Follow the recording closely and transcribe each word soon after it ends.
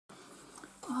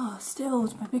still,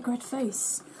 it's my big red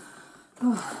face.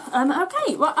 Oh.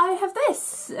 Okay, well, I have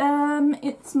this.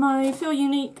 It's my Feel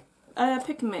Unique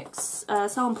Pick and Mix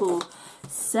sample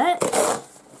set.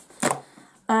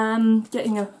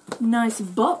 Getting a nice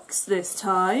box this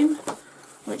time,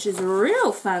 which is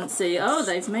real fancy. Oh,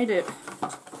 they've made it.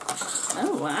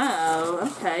 Oh, wow.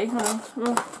 Okay,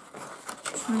 well,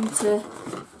 trying to...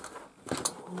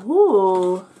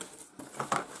 Ooh.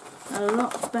 A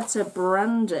lot better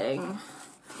branding.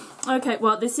 Okay,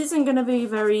 well, this isn't going to be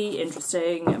very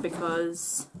interesting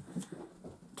because...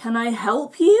 Can I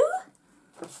help you?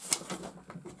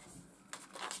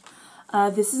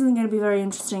 This isn't going to be very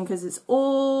interesting because it's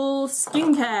all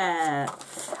skincare.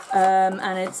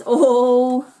 And it's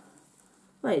all...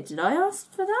 Wait, did I ask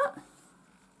for that?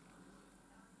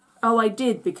 Oh, I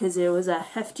did, because it was a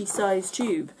hefty size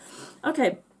tube.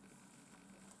 Okay.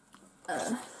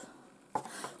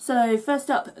 So,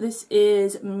 first up, this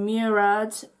is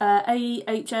Murad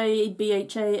AHA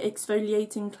BHA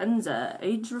Exfoliating Cleanser,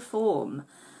 Age Reform.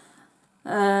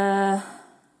 Yeah,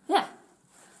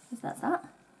 that's that.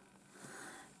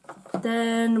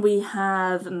 Then we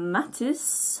have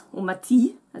Matisse, or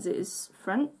Mati, as it is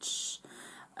French.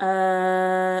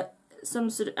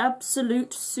 Some sort of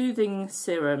absolute soothing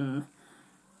serum.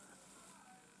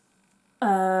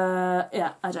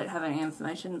 Yeah, I don't have any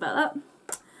information about that.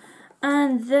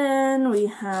 And then we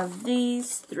have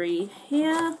these three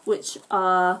here, which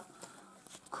are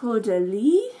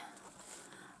Caudalie,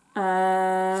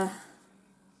 the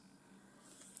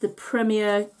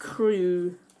Premier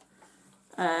Cru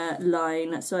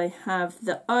line. So I have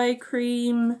the eye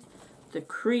cream, the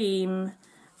cream,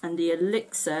 and the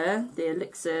elixir. The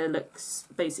elixir looks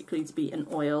basically to be an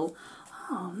oil.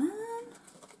 Oh man,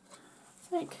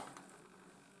 it's like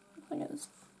it's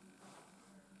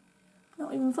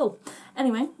not even full.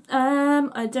 Anyway,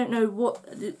 I don't know what...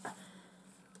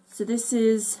 So this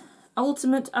is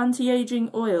Ultimate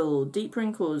Anti-Aging Oil. Deep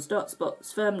wrinkles, dark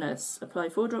spots, firmness. Apply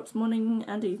 4 drops morning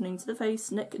and evening to the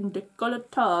face, neck and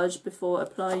décolletage before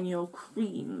applying your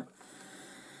cream.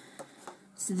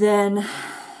 So then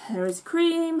there is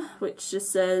cream, which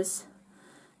just says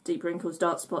deep wrinkles,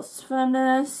 dark spots,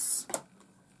 firmness.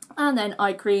 And then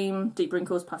eye cream, deep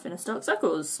wrinkles, puffiness, dark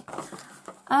circles.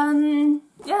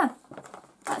 Yeah,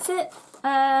 that's it.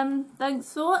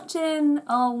 Thanks for watching.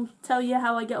 I'll tell you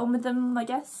how I get on with them, I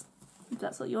guess, if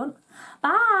that's what you want.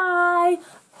 Bye!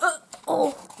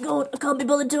 Oh god, I can't be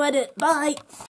bothered to edit. Bye!